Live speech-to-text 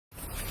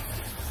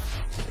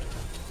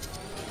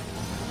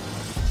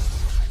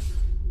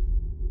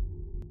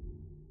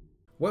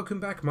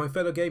Welcome back, my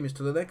fellow gamers,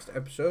 to the next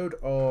episode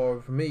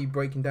of me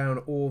breaking down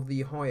all of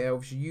the High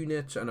Elves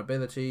units and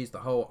abilities, the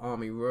whole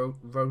army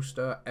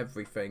roster,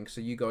 everything,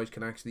 so you guys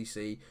can actually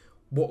see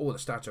what all the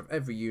stats of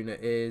every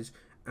unit is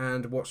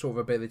and what sort of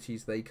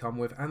abilities they come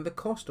with and the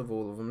cost of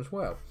all of them as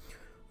well.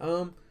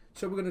 So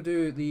we're going to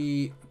do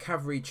the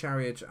Cavalry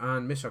Chariots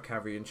and Missile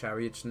Cavalry and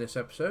Chariots in this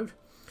episode.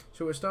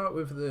 So we'll start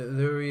with the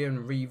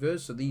Illyrian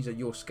Reavers. So these are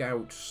your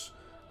scouts,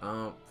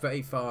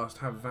 very fast,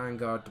 have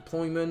Vanguard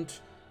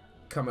deployment,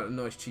 come at a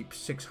nice cheap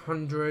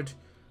 600.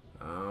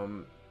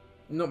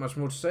 Not much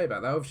more to say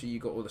about that. Obviously you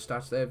got all the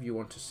stats there if you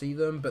want to see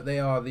them, but they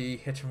are the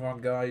hit and run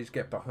guys,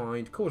 get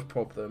behind, cause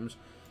problems,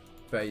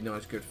 very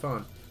nice, good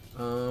fun.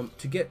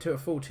 To get to a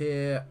full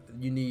tier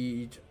you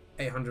need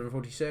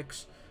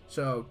 846,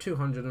 so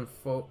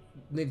 204,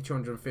 nearly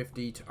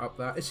 250 to up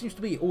that. It seems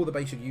to be all the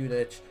basic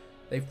units.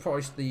 They've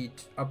priced the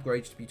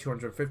upgrades to be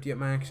 250 at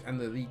max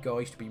and the elite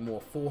guys to be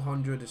more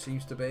 400, it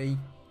seems to be.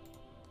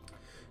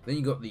 Then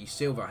you got the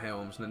Silver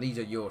Helms. Now these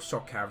are your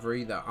Sock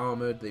Cavalry. They're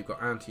armoured. They've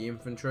got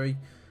anti-infantry.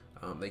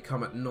 They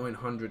come at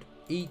 900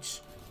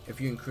 each. If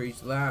you increase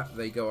that,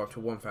 they go up to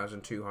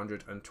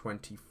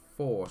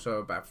 1,224. So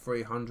about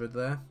 300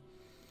 there.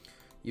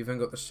 You've then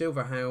got the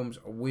Silver Helms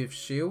with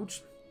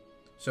shields.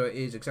 So it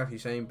is exactly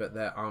the same, but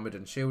they're armoured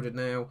and shielded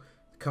now.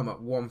 They come at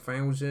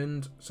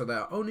 1,000. So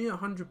they're only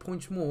 100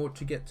 points more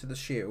to get to the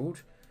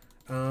shield.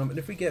 And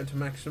if we get to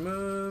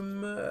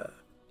maximum,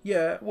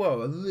 yeah,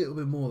 well, a little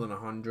bit more than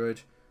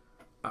 100.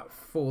 At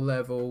full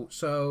level,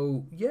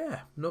 so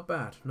yeah, not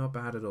bad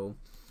at all.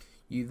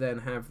 You then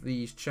have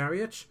these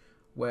chariots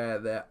where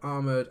they're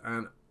armored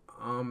and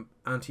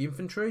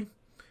anti-infantry.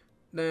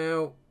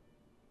 Now,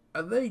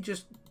 have they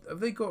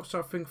got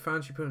something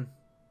fancy put?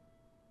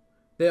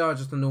 They are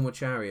just a normal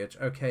chariot.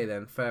 Okay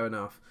then, fair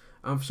enough.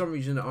 For some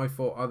reason I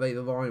thought, are they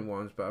the lion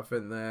ones, but I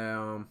think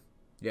they're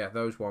yeah,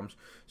 those ones.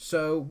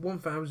 So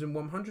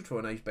 1,100 for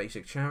a nice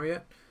basic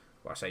chariot.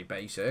 Well, I say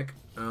basic.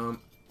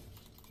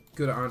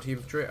 Good at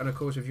anti-infantry, and of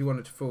course if you want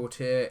it to full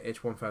tier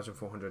it's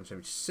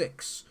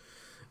 1,476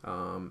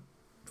 from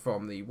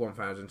the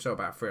 1,000, so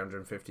about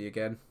 350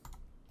 again.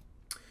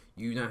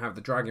 You now have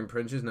the Dragon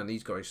Princes. Now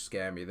these guys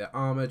scare me. They're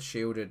armoured,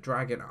 shielded,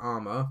 dragon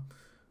armour,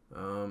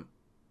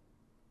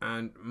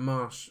 and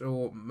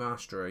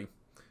mastery.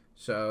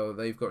 So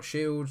they've got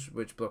shields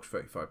which blocks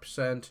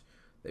 35%.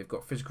 They've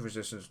got physical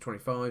resistance of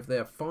 25. They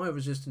have fire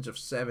resistance of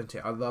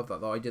 70. I love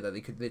that, the idea that they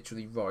could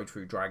literally ride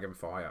through dragon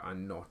fire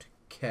and not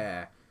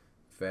care.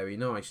 Very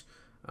nice.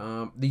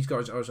 These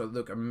guys also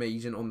look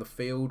amazing on the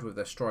field with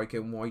their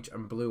striking white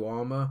and blue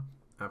armour.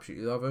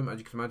 Absolutely love them. As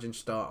you can imagine,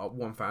 start at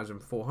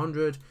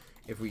 1,400.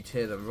 If we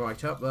tier them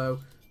right up though,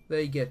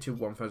 they get to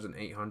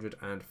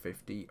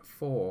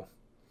 1,854.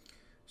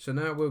 So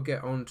now we'll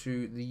get on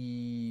to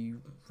the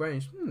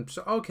range.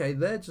 So okay,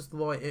 they're just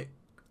light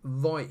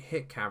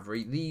hit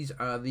cavalry. These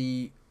are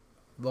the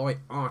light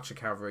archer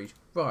cavalry.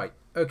 Right,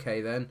 okay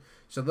then.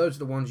 So those are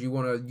the ones you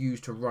want to use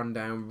to run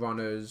down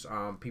runners,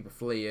 people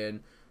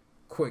fleeing,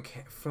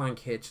 quick flank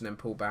hits and then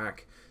pull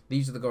back.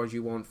 These are the guys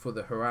you want for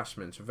the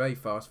harassment. So very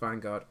fast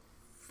Vanguard.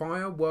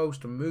 Fire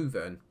whilst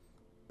moving.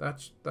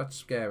 That's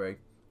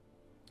scary.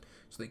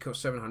 So they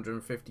cost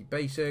 750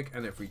 basic,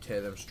 and if we tear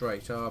them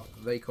straight up,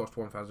 they cost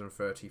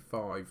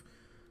 1,035.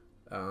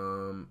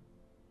 But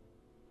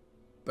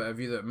if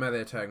you look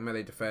melee attack,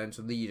 melee defense,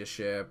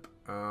 leadership,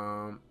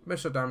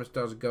 missile damage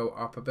does go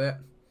up a bit.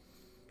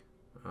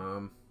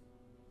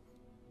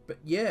 But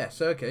yeah,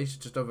 so okay, so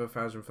just over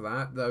 1,000 for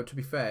that. Though to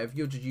be fair, if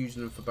you're just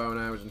using them for bow and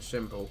arrows and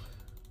simple,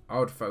 I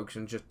would focus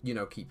and just, you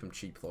know, keep them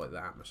cheap like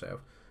that myself.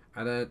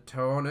 And then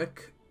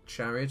Tyrannic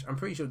Chariots. I'm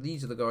pretty sure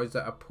these are the guys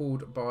that are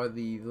pulled by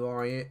the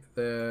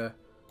lion.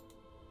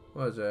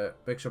 What is it?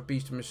 Mix of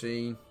beast and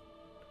machine.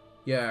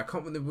 Yeah, I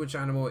can't remember which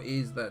animal it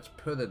is that's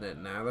pulling it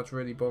now. That's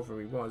really bothering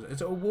me. What is it?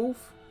 Is it a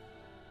wolf?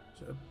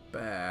 Is it a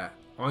bear?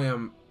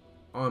 I'm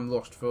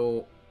lost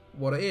for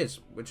what it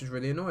is, which is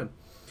really annoying.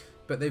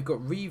 But they've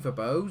got Reaver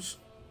bows.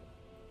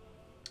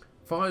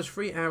 Fires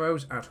 3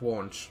 arrows at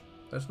once.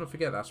 Let's not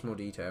forget that small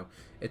detail.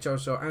 It's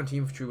also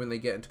anti-infantry when they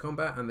get into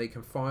combat, and they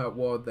can fire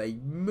while they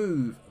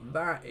move.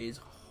 That is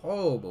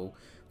horrible.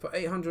 For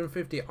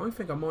 850, I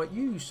think I might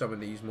use some of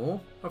these more.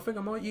 I think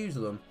I might use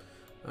them.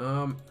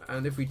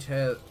 And if we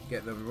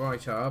get them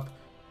right up,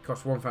 it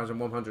costs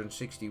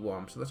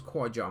 1,161. So that's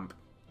quite a jump.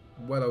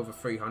 Well over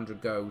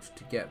 300 gold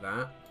to get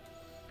that.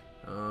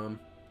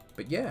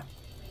 But yeah,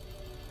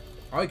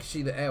 I can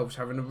see the elves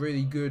having a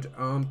really good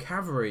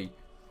cavalry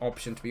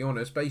option, to be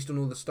honest, based on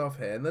all the stuff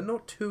here, and they're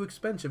not too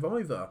expensive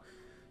either.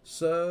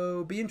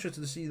 So be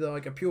interested to see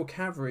like a pure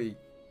cavalry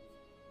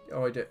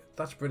idea.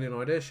 That's a brilliant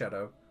idea,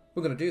 Shadow.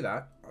 We're going to do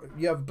that.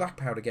 You have black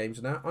powder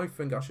games now. I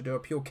think I should do a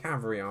pure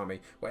cavalry army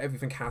where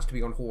everything has to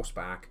be on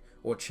horseback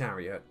or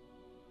chariot.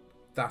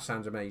 That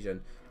sounds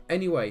amazing.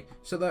 Anyway,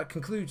 so that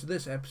concludes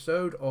this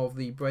episode of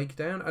the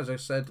breakdown. As I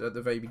said at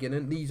the very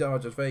beginning, these are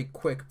just very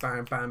quick,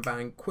 bang, bang,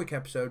 bang, quick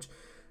episodes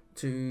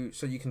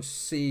so you can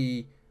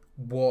see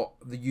what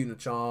the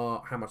units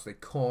are, how much they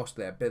cost,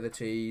 their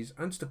abilities,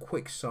 and just a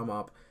quick sum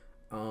up.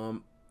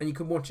 and you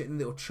can watch it in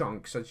little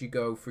chunks as you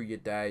go through your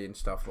day and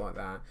stuff like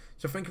that.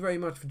 So thank you very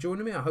much for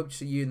joining me. I hope to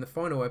see you in the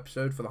final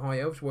episode for the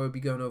High Elves, where we'll be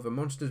going over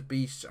monsters,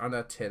 beasts, and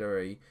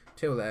artillery.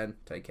 Till then,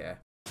 take care.